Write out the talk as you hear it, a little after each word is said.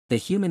The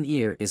human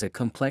ear is a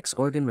complex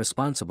organ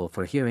responsible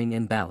for hearing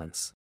and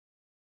balance.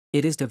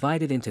 It is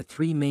divided into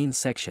three main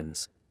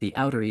sections: the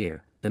outer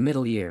ear, the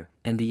middle ear,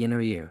 and the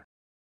inner ear.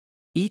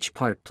 Each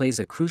part plays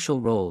a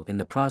crucial role in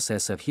the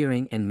process of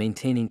hearing and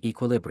maintaining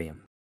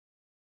equilibrium.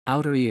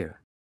 Outer ear.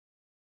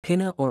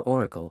 Pinna or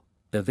auricle,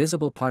 the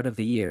visible part of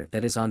the ear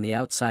that is on the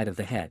outside of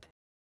the head.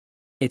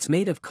 It's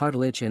made of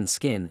cartilage and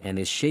skin and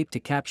is shaped to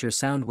capture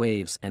sound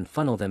waves and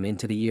funnel them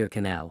into the ear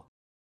canal.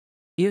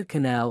 Ear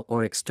canal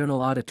or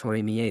external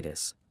auditory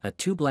meatus, a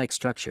tube-like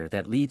structure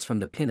that leads from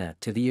the pinna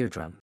to the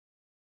eardrum.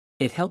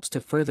 It helps to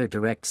further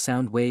direct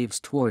sound waves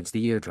towards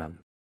the eardrum.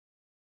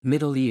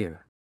 Middle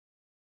ear.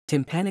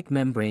 Tympanic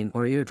membrane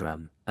or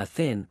eardrum, a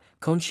thin,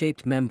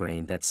 cone-shaped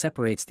membrane that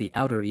separates the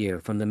outer ear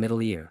from the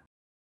middle ear.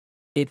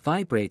 It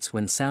vibrates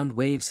when sound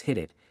waves hit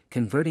it,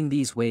 converting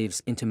these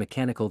waves into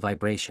mechanical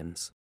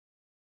vibrations.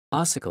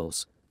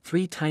 Ossicles,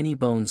 three tiny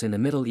bones in the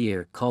middle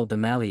ear called the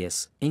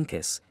malleus,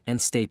 incus, and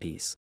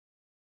stapes.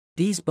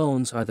 These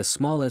bones are the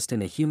smallest in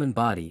the human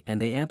body and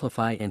they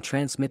amplify and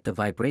transmit the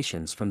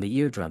vibrations from the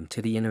eardrum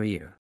to the inner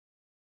ear.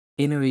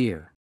 Inner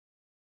ear.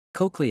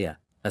 Cochlea,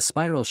 a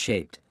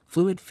spiral-shaped,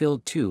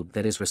 fluid-filled tube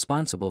that is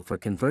responsible for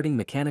converting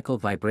mechanical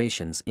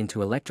vibrations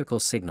into electrical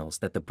signals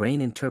that the brain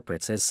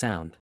interprets as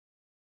sound.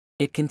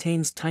 It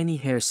contains tiny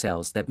hair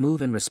cells that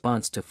move in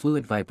response to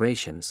fluid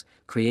vibrations,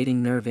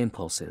 creating nerve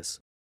impulses.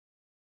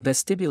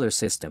 Vestibular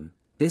system,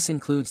 this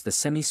includes the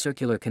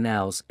semicircular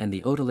canals and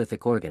the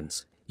otolithic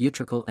organs,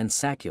 Auricle and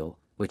saccule,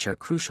 which are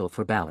crucial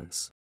for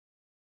balance.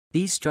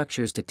 These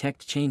structures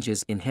detect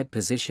changes in head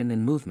position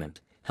and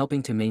movement,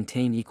 helping to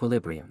maintain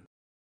equilibrium.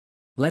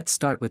 Let's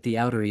start with the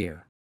outer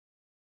ear.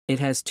 It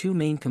has two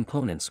main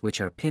components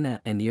which are pinna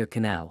and ear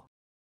canal.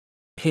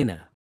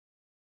 Pinna.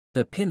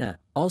 The pinna,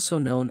 also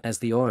known as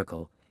the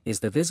auricle, is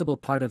the visible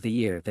part of the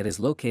ear that is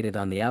located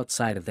on the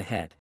outside of the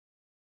head.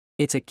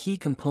 It's a key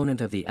component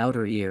of the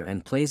outer ear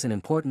and plays an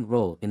important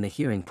role in the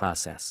hearing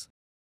process.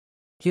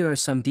 Here are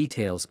some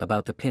details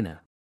about the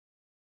pinna.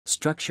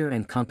 Structure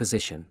and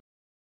composition.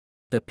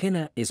 The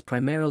pinna is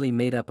primarily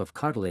made up of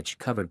cartilage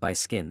covered by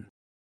skin.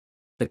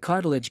 The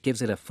cartilage gives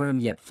it a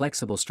firm yet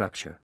flexible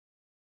structure.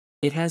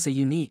 It has a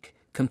unique,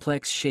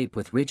 complex shape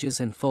with ridges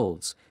and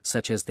folds,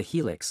 such as the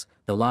helix,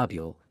 the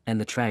lobule, and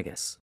the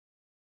tragus.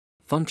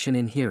 Function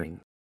in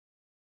hearing.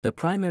 The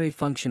primary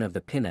function of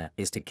the pinna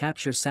is to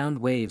capture sound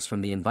waves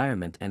from the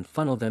environment and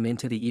funnel them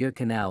into the ear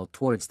canal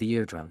towards the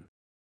eardrum.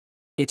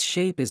 Its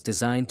shape is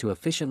designed to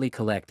efficiently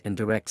collect and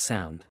direct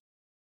sound.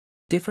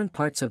 Different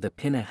parts of the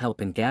pinna help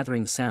in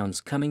gathering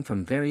sounds coming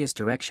from various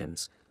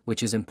directions,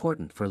 which is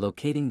important for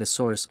locating the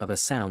source of a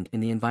sound in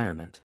the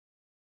environment.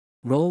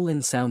 Role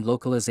in sound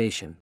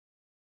localization.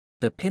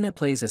 The pinna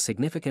plays a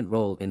significant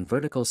role in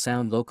vertical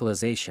sound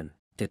localization,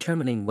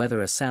 determining whether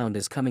a sound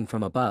is coming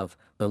from above,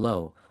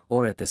 below,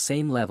 or at the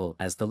same level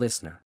as the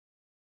listener.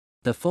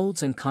 The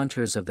folds and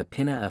contours of the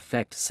pinna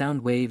affect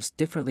sound waves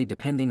differently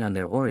depending on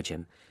their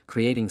origin,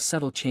 creating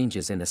subtle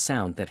changes in the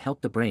sound that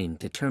help the brain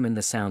determine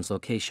the sound's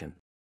location.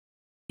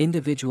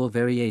 Individual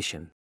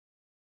variation.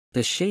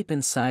 The shape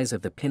and size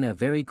of the pinna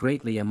vary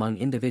greatly among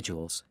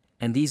individuals,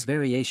 and these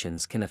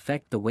variations can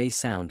affect the way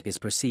sound is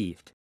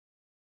perceived.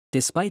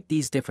 Despite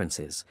these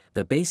differences,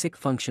 the basic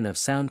function of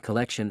sound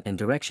collection and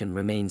direction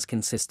remains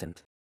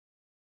consistent.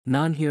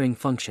 Non-hearing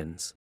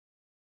functions.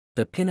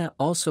 The pinna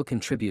also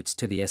contributes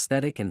to the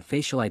aesthetic and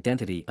facial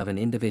identity of an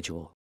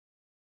individual.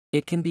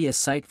 It can be a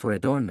site for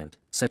adornment,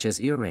 such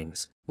as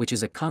earrings, which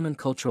is a common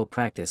cultural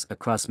practice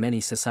across many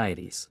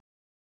societies.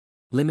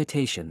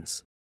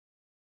 Limitations.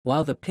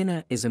 While the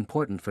pinna is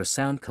important for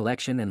sound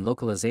collection and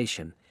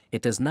localization,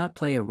 it does not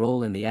play a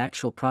role in the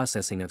actual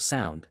processing of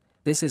sound.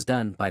 This is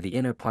done by the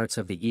inner parts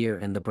of the ear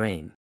and the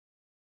brain.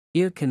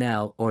 Ear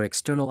canal or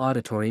external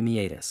auditory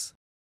meatus.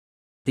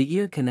 The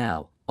ear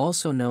canal,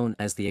 also known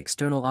as the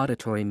external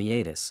auditory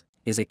meatus,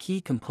 is a key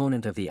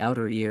component of the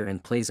outer ear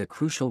and plays a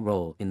crucial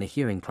role in the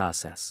hearing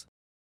process.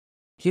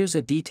 Here's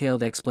a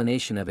detailed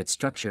explanation of its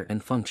structure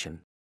and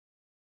function.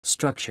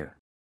 Structure.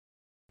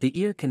 The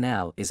ear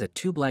canal is a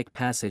tube-like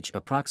passage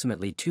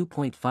approximately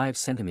 2.5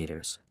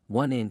 centimeters,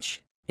 1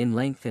 inch, in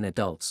length in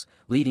adults,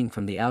 leading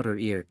from the outer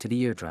ear to the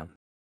eardrum.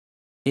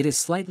 It is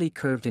slightly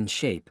curved in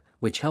shape,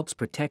 which helps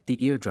protect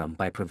the eardrum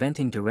by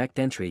preventing direct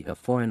entry of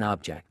foreign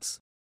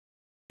objects.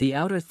 The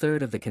outer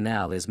third of the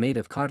canal is made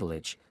of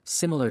cartilage,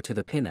 similar to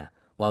the pinna,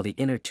 while the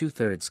inner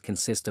two-thirds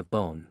consist of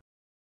bone.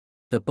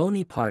 The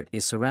bony part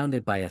is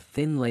surrounded by a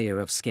thin layer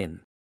of skin.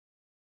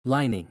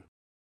 Lining.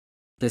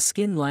 The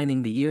skin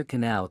lining the ear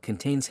canal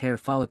contains hair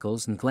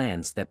follicles and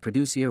glands that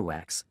produce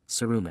earwax,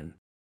 cerumen.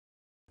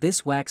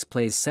 This wax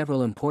plays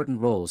several important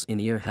roles in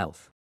ear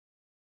health.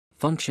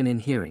 Function in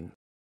hearing.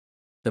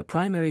 The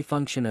primary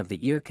function of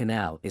the ear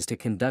canal is to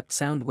conduct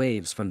sound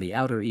waves from the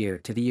outer ear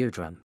to the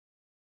eardrum.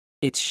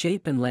 Its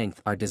shape and length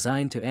are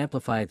designed to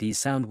amplify these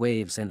sound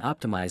waves and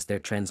optimize their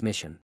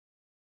transmission.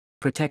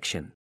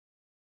 Protection.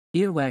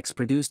 Earwax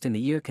produced in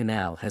the ear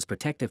canal has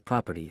protective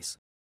properties.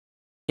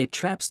 It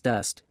traps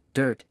dust,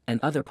 dirt, and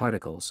other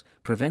particles,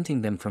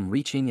 preventing them from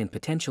reaching and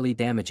potentially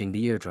damaging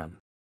the eardrum.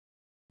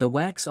 The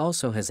wax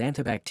also has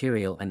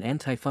antibacterial and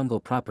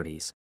antifungal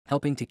properties,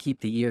 helping to keep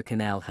the ear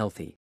canal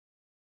healthy.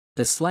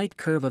 The slight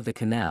curve of the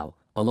canal,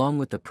 along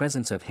with the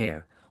presence of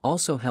hair,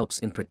 also helps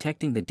in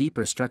protecting the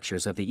deeper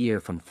structures of the ear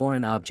from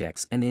foreign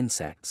objects and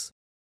insects.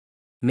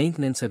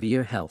 Maintenance of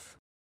ear health.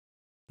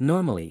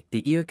 Normally,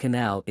 the ear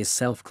canal is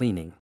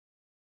self-cleaning.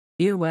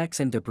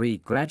 Earwax and debris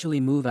gradually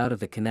move out of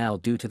the canal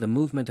due to the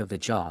movement of the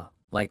jaw,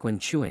 like when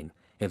chewing,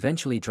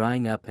 eventually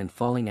drying up and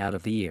falling out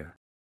of the ear.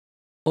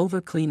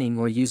 Overcleaning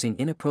or using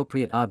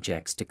inappropriate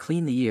objects to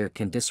clean the ear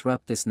can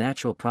disrupt this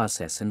natural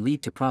process and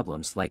lead to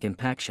problems like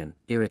impaction,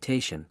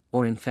 irritation,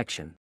 or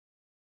infection.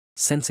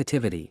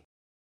 Sensitivity.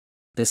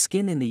 The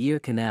skin in the ear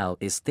canal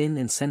is thin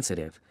and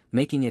sensitive,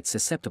 making it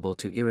susceptible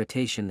to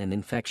irritation and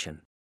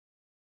infection.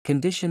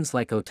 Conditions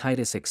like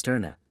otitis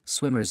externa,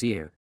 swimmer's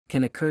ear,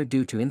 can occur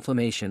due to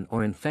inflammation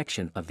or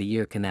infection of the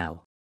ear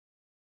canal.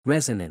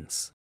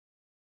 Resonance.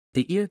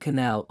 The ear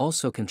canal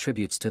also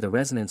contributes to the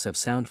resonance of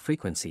sound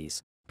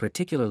frequencies,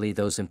 particularly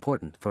those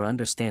important for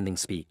understanding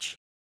speech.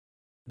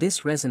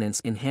 This resonance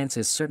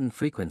enhances certain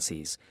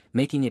frequencies,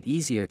 making it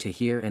easier to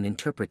hear and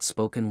interpret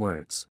spoken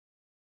words.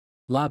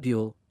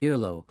 Lobule,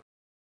 earlobe.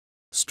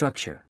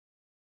 Structure.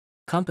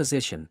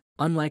 Composition.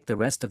 Unlike the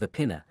rest of the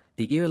pinna,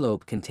 the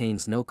earlobe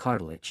contains no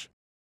cartilage.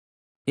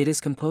 It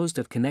is composed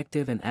of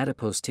connective and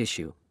adipose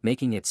tissue,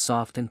 making it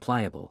soft and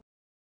pliable.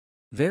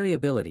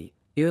 Variability.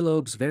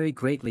 Earlobes vary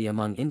greatly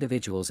among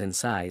individuals in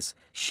size,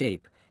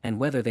 shape, and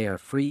whether they are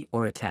free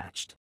or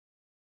attached.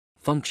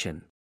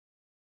 Function.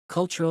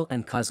 Cultural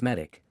and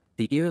cosmetic.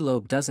 The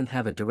earlobe doesn't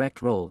have a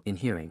direct role in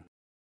hearing.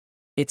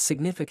 Its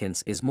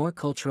significance is more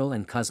cultural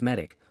and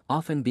cosmetic,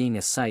 often being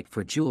a site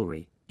for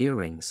jewelry,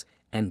 earrings,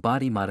 and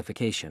body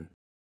modification.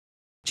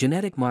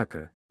 Genetic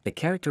marker. The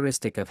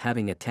characteristic of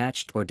having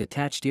attached or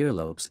detached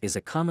earlobes is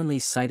a commonly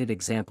cited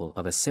example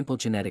of a simple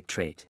genetic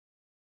trait.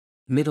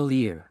 Middle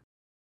ear.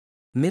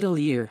 Middle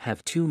ear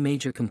have two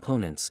major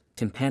components,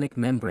 tympanic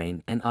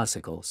membrane and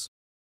ossicles.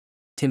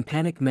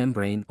 Tympanic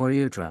membrane or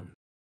eardrum.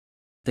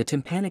 The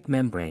tympanic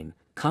membrane,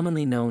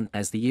 commonly known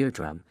as the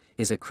eardrum,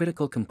 is a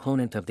critical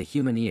component of the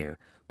human ear,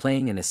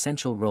 playing an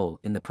essential role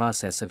in the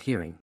process of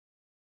hearing.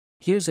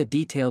 Here's a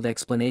detailed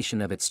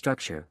explanation of its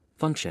structure,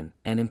 function,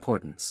 and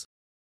importance.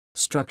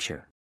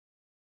 Structure.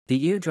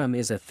 The eardrum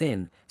is a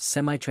thin,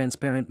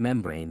 semi-transparent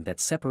membrane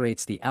that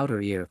separates the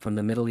outer ear from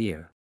the middle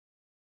ear.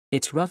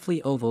 It's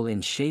roughly oval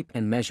in shape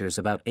and measures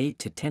about 8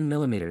 to 10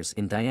 millimeters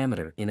in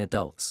diameter in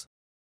adults.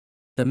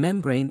 The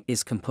membrane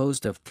is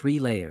composed of 3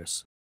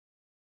 layers.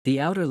 The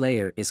outer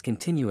layer is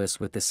continuous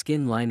with the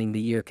skin lining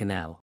the ear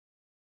canal.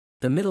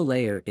 The middle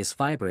layer is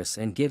fibrous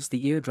and gives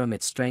the eardrum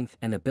its strength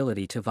and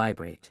ability to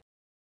vibrate.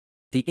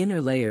 The inner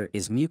layer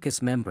is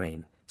mucous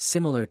membrane,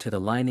 similar to the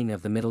lining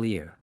of the middle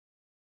ear.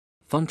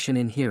 Function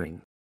in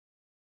hearing.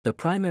 The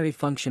primary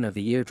function of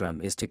the eardrum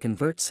is to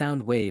convert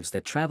sound waves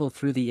that travel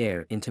through the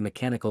air into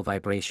mechanical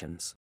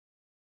vibrations.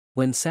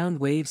 When sound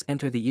waves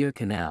enter the ear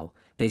canal,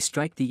 they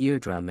strike the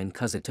eardrum and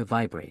cause it to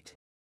vibrate.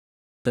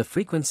 The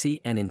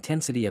frequency and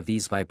intensity of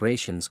these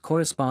vibrations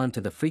correspond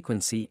to the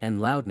frequency and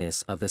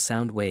loudness of the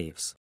sound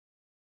waves.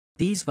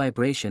 These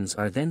vibrations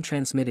are then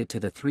transmitted to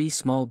the 3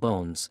 small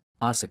bones,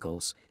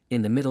 ossicles,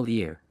 in the middle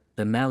ear,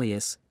 the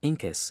malleus,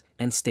 incus,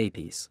 and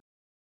stapes.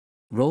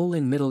 Role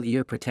in middle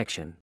ear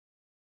protection.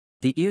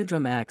 The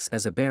eardrum acts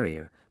as a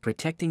barrier,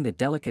 protecting the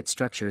delicate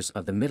structures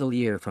of the middle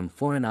ear from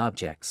foreign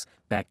objects,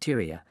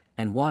 bacteria,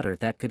 and water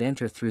that could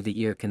enter through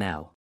the ear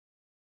canal.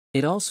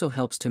 It also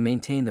helps to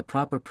maintain the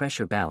proper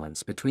pressure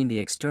balance between the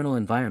external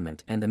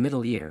environment and the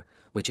middle ear,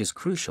 which is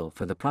crucial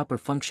for the proper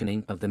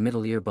functioning of the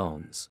middle ear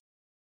bones.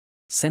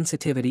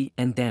 Sensitivity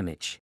and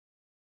damage.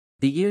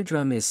 The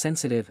eardrum is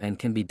sensitive and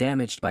can be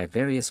damaged by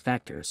various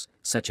factors,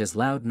 such as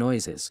loud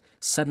noises,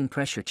 sudden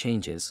pressure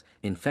changes,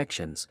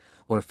 infections,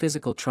 or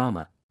physical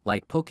trauma,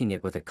 like poking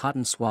it with a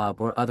cotton swab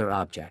or other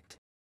object.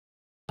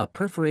 A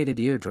perforated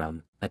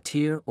eardrum, a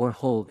tear or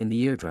hole in the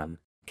eardrum,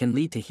 can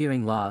lead to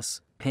hearing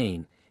loss,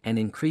 pain, and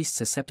increased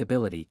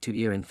susceptibility to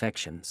ear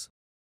infections.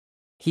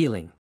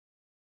 Healing.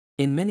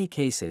 In many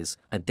cases,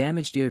 a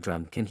damaged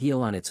eardrum can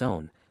heal on its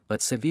own,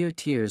 but severe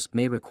tears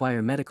may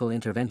require medical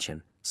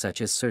intervention,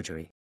 such as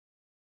surgery.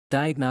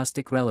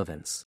 Diagnostic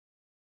relevance.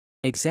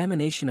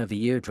 Examination of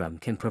the eardrum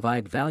can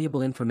provide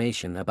valuable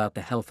information about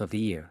the health of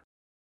the ear.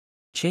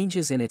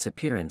 Changes in its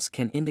appearance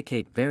can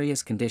indicate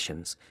various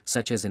conditions,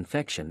 such as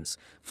infections,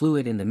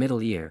 fluid in the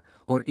middle ear,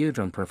 or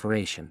eardrum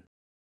perforation.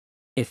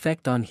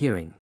 Effect on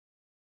hearing.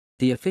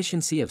 The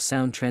efficiency of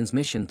sound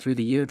transmission through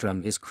the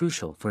eardrum is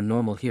crucial for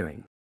normal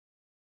hearing.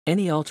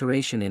 Any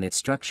alteration in its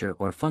structure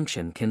or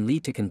function can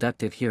lead to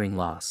conductive hearing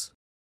loss.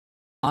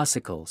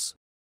 Ossicles.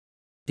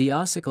 The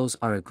ossicles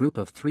are a group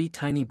of 3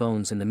 tiny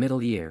bones in the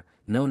middle ear,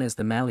 known as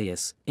the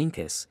malleus,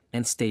 incus,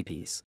 and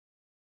stapes.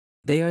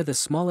 They are the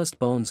smallest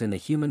bones in the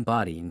human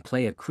body and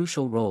play a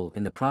crucial role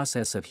in the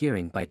process of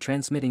hearing by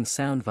transmitting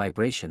sound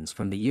vibrations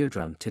from the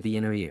eardrum to the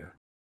inner ear.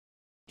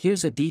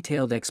 Here's a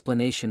detailed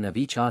explanation of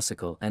each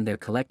ossicle and their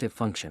collective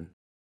function.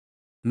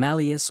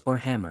 Malleus or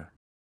hammer.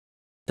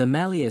 The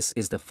malleus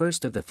is the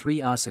first of the three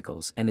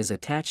ossicles and is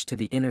attached to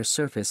the inner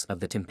surface of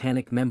the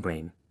tympanic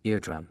membrane,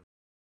 eardrum.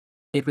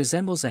 It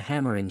resembles a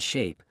hammer in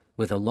shape,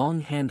 with a long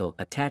handle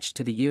attached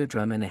to the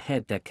eardrum and a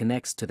head that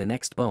connects to the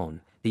next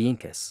bone, the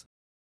incus.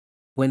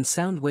 When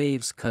sound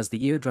waves cause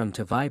the eardrum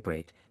to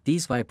vibrate,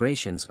 these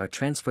vibrations are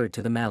transferred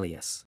to the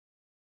malleus.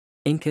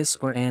 Incus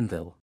or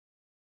anvil.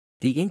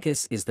 The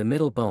incus is the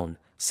middle bone,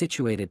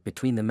 situated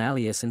between the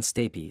malleus and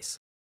stapes.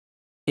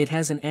 It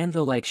has an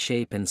anvil-like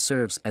shape and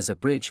serves as a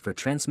bridge for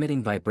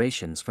transmitting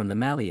vibrations from the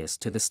malleus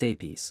to the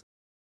stapes.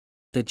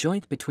 The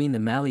joint between the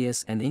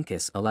malleus and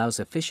incus allows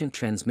efficient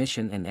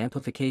transmission and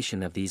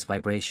amplification of these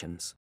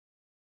vibrations.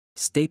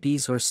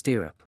 Stapes or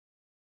stirrup.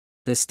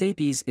 The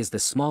stapes is the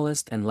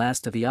smallest and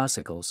last of the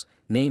ossicles,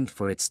 named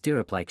for its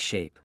stirrup-like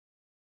shape.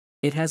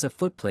 It has a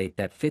footplate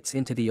that fits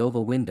into the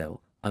oval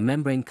window, a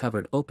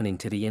membrane-covered opening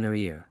to the inner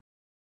ear.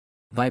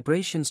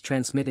 Vibrations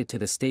transmitted to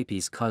the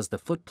stapes cause the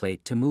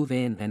footplate to move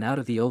in and out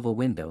of the oval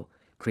window,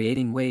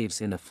 creating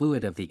waves in the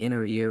fluid of the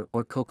inner ear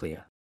or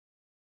cochlea.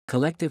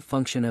 Collective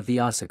function of the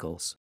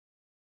ossicles.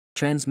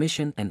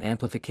 Transmission and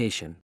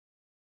amplification.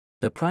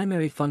 The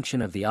primary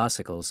function of the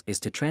ossicles is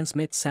to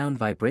transmit sound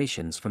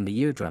vibrations from the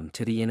eardrum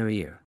to the inner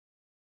ear.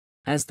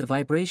 As the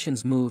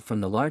vibrations move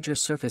from the larger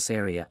surface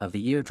area of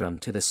the eardrum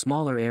to the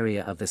smaller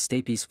area of the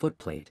stapes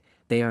footplate,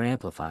 they are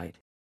amplified.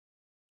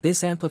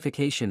 This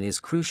amplification is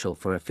crucial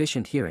for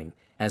efficient hearing,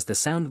 as the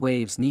sound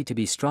waves need to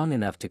be strong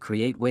enough to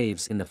create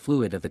waves in the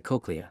fluid of the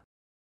cochlea.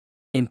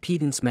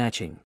 Impedance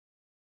matching.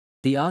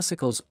 The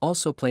ossicles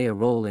also play a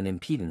role in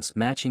impedance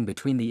matching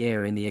between the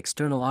air in the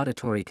external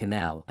auditory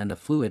canal and the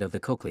fluid of the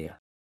cochlea.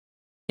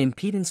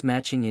 Impedance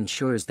matching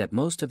ensures that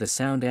most of the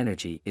sound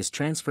energy is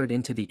transferred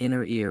into the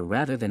inner ear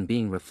rather than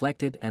being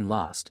reflected and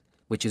lost,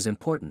 which is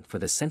important for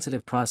the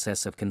sensitive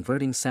process of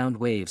converting sound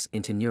waves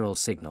into neural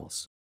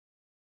signals.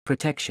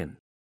 Protection.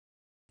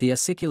 The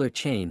ossicular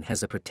chain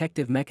has a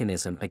protective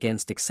mechanism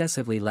against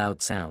excessively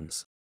loud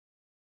sounds.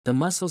 The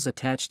muscles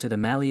attached to the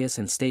malleus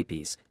and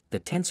stapes, the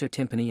tensor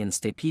tympani and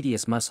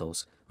stapedius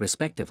muscles,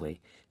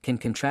 respectively, can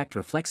contract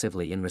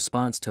reflexively in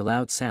response to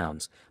loud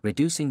sounds,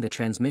 reducing the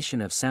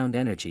transmission of sound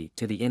energy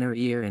to the inner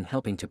ear and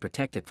helping to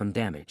protect it from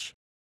damage.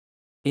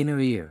 Inner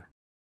ear.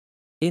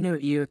 Inner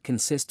ear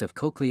consists of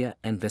cochlea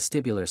and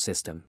vestibular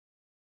system.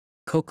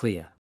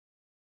 Cochlea.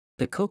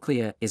 The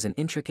cochlea is an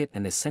intricate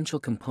and essential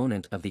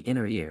component of the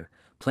inner ear,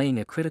 playing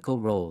a critical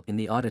role in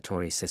the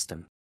auditory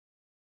system.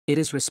 It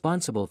is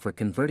responsible for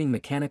converting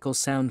mechanical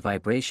sound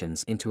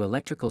vibrations into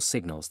electrical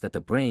signals that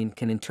the brain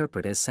can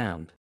interpret as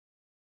sound.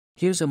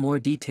 Here's a more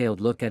detailed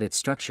look at its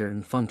structure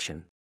and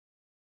function.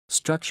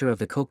 Structure of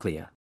the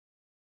cochlea.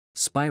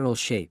 Spiral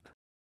shape.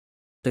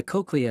 The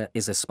cochlea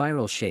is a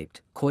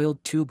spiral-shaped,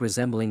 coiled tube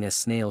resembling a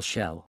snail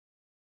shell.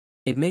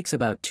 It makes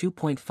about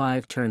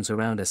 2.5 turns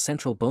around a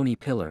central bony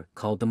pillar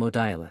called the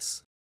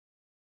modiolus.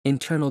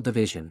 Internal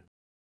division.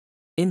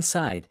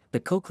 Inside, the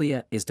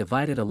cochlea is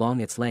divided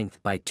along its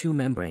length by two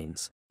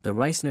membranes, the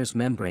Reissner's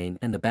membrane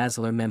and the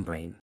basilar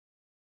membrane.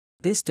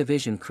 This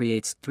division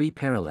creates three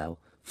parallel,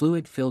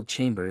 fluid-filled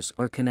chambers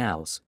or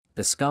canals,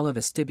 the scala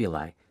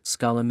vestibuli,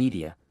 scala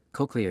media,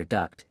 cochlear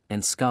duct,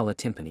 and scala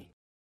tympani.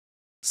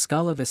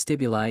 Scala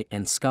vestibuli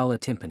and scala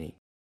tympani.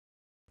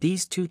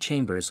 These two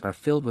chambers are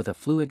filled with a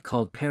fluid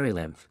called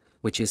perilymph,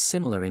 which is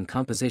similar in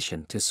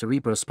composition to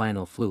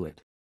cerebrospinal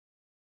fluid.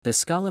 The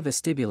scala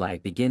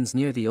vestibuli begins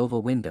near the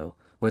oval window,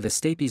 where the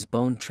stapes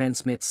bone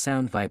transmits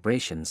sound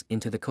vibrations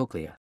into the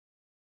cochlea.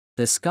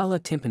 The scala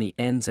tympani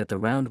ends at the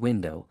round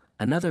window,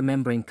 another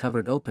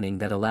membrane-covered opening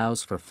that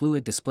allows for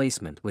fluid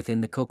displacement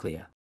within the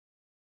cochlea.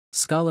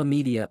 Scala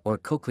media or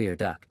cochlear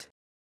duct.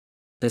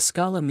 The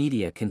scala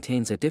media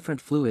contains a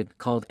different fluid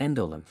called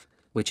endolymph,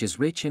 which is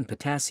rich in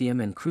potassium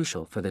and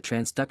crucial for the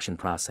transduction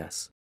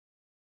process.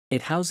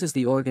 It houses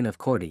the organ of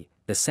Corti,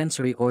 the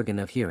sensory organ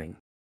of hearing.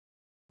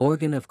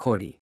 Organ of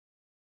Corti.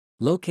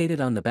 Located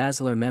on the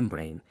basilar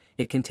membrane,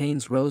 it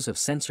contains rows of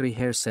sensory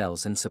hair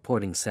cells and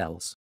supporting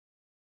cells.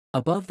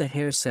 Above the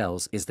hair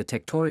cells is the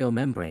tectorial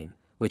membrane,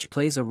 which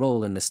plays a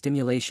role in the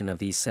stimulation of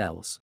these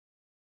cells.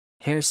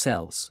 Hair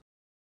cells.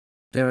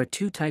 There are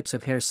two types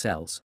of hair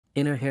cells: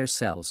 inner hair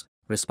cells,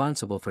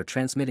 responsible for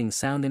transmitting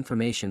sound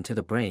information to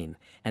the brain,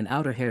 and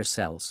outer hair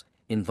cells,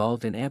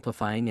 involved in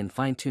amplifying and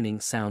fine-tuning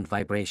sound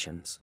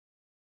vibrations.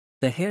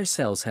 The hair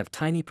cells have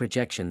tiny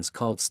projections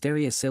called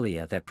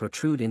stereocilia that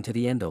protrude into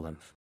the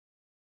endolymph.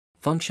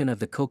 Function of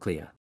the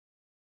cochlea.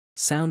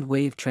 Sound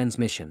wave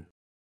transmission.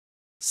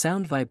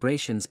 Sound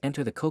vibrations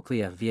enter the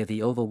cochlea via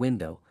the oval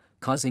window,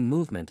 causing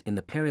movement in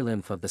the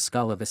perilymph of the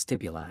scala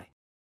vestibuli.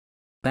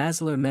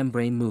 Basilar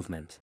membrane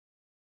movement.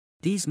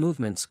 These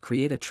movements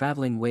create a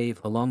traveling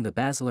wave along the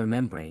basilar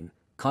membrane,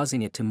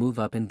 causing it to move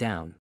up and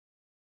down.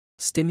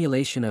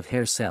 Stimulation of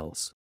hair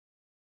cells.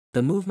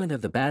 The movement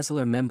of the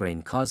basilar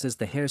membrane causes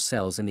the hair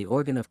cells in the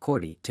organ of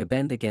Corti to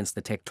bend against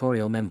the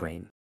tectorial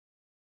membrane.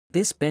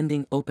 This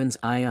bending opens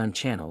ion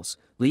channels,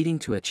 leading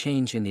to a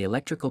change in the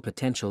electrical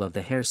potential of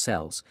the hair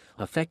cells,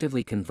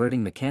 effectively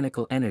converting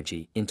mechanical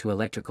energy into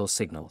electrical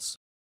signals.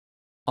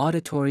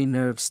 Auditory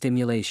nerve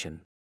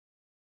stimulation.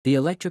 The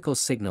electrical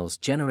signals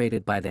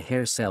generated by the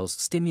hair cells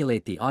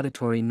stimulate the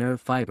auditory nerve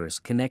fibers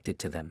connected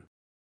to them.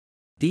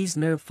 These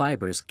nerve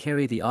fibers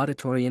carry the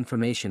auditory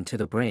information to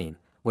the brain,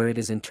 where it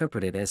is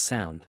interpreted as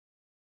sound.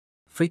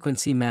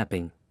 Frequency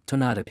mapping,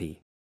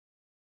 tonotopy.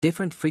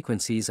 Different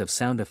frequencies of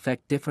sound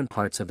affect different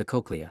parts of the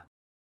cochlea.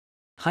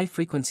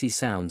 High-frequency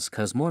sounds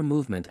cause more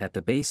movement at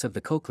the base of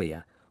the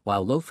cochlea,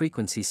 while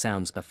low-frequency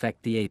sounds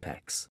affect the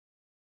apex.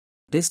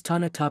 This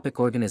tonotopic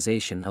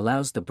organization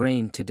allows the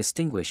brain to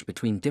distinguish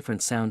between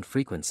different sound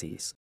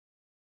frequencies.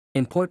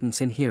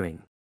 Importance in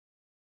hearing.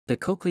 The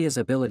cochlea's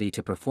ability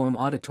to perform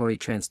auditory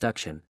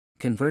transduction,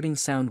 converting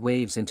sound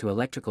waves into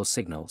electrical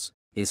signals,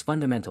 is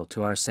fundamental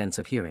to our sense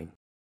of hearing.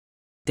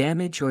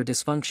 Damage or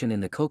dysfunction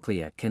in the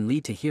cochlea can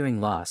lead to hearing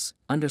loss,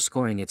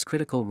 underscoring its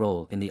critical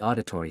role in the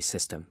auditory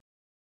system.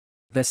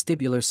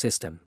 Vestibular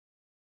system.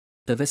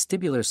 The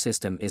vestibular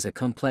system is a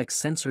complex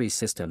sensory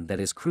system that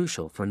is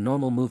crucial for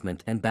normal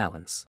movement and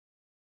balance.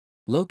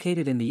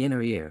 Located in the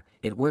inner ear,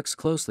 it works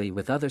closely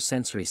with other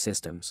sensory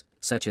systems,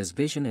 such as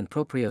vision and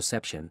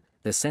proprioception,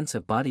 the sense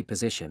of body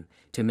position,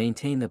 to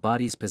maintain the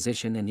body's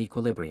position and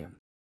equilibrium.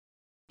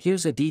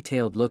 Here's a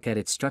detailed look at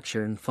its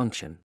structure and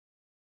function.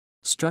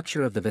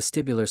 Structure of the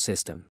vestibular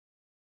system.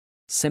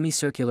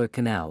 Semicircular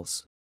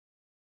canals.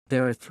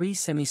 There are 3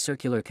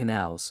 semicircular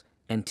canals,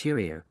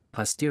 anterior,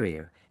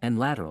 posterior, and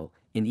lateral,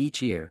 in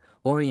each ear,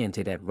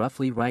 oriented at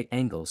roughly right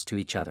angles to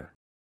each other.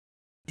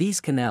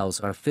 These canals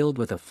are filled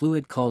with a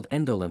fluid called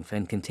endolymph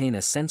and contain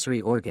a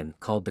sensory organ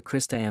called the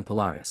crista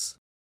ampullaris.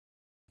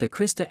 The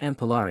crista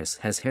ampullaris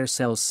has hair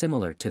cells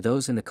similar to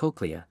those in the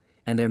cochlea,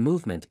 and their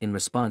movement in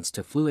response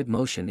to fluid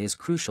motion is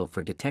crucial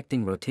for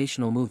detecting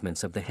rotational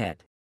movements of the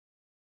head.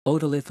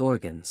 Otolith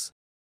organs.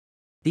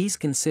 These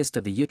consist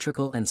of the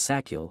utricle and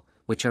saccule,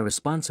 which are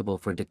responsible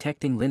for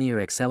detecting linear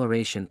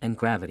acceleration and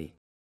gravity.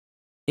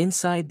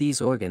 Inside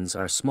these organs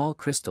are small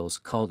crystals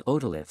called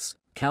otoliths,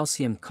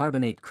 calcium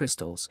carbonate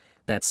crystals,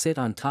 that sit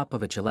on top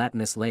of a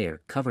gelatinous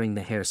layer covering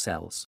the hair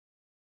cells.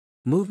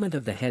 Movement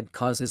of the head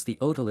causes the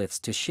otoliths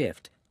to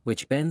shift,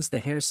 which bends the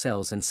hair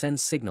cells and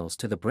sends signals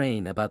to the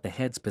brain about the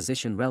head's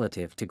position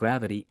relative to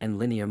gravity and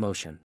linear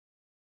motion.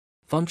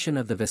 Function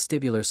of the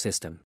vestibular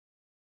system.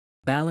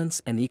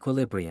 Balance and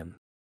equilibrium.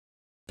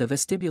 The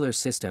vestibular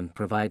system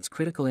provides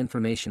critical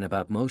information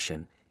about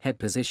motion, head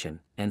position,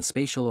 and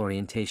spatial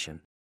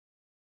orientation.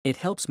 It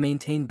helps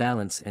maintain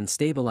balance and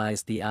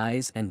stabilize the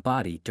eyes and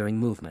body during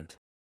movement.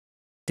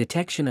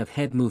 Detection of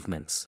head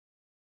movements.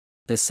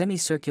 The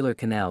semicircular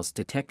canals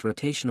detect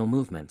rotational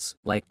movements,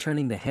 like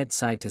turning the head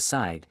side to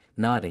side,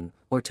 nodding,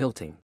 or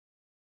tilting.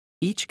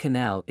 Each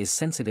canal is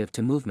sensitive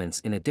to movements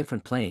in a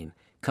different plane,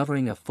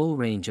 covering a full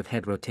range of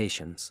head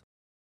rotations.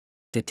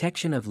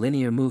 Detection of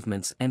linear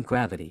movements and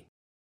gravity.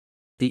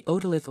 The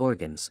otolith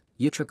organs,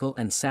 utricle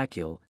and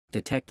saccule,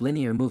 detect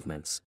linear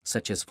movements,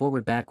 such as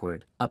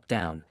forward-backward,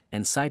 up-down,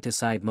 and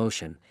side-to-side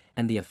motion,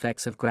 and the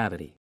effects of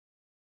gravity.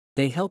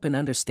 They help in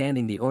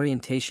understanding the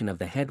orientation of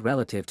the head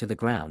relative to the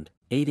ground,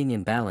 aiding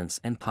in balance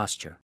and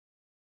posture.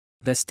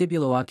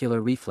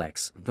 Vestibulo-ocular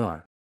reflex,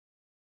 VOR.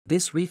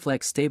 This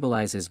reflex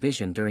stabilizes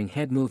vision during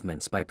head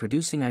movements by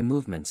producing eye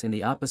movements in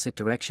the opposite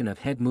direction of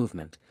head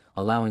movement,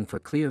 allowing for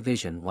clear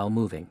vision while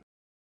moving.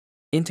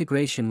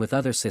 Integration with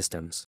other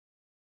systems.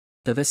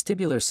 The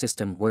vestibular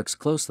system works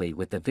closely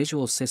with the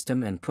visual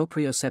system and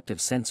proprioceptive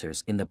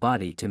sensors in the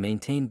body to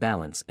maintain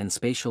balance and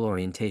spatial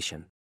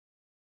orientation.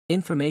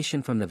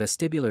 Information from the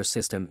vestibular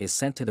system is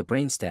sent to the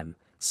brainstem,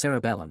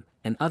 cerebellum,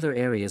 and other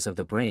areas of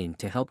the brain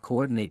to help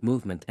coordinate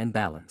movement and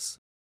balance.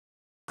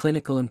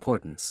 Clinical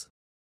importance.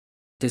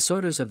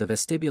 Disorders of the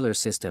vestibular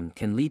system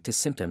can lead to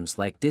symptoms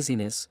like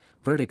dizziness,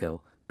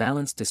 vertigo,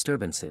 balance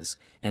disturbances,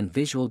 and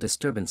visual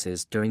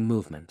disturbances during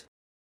movement.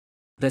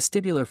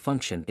 Vestibular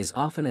function is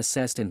often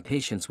assessed in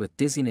patients with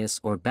dizziness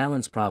or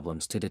balance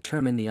problems to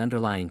determine the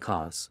underlying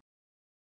cause.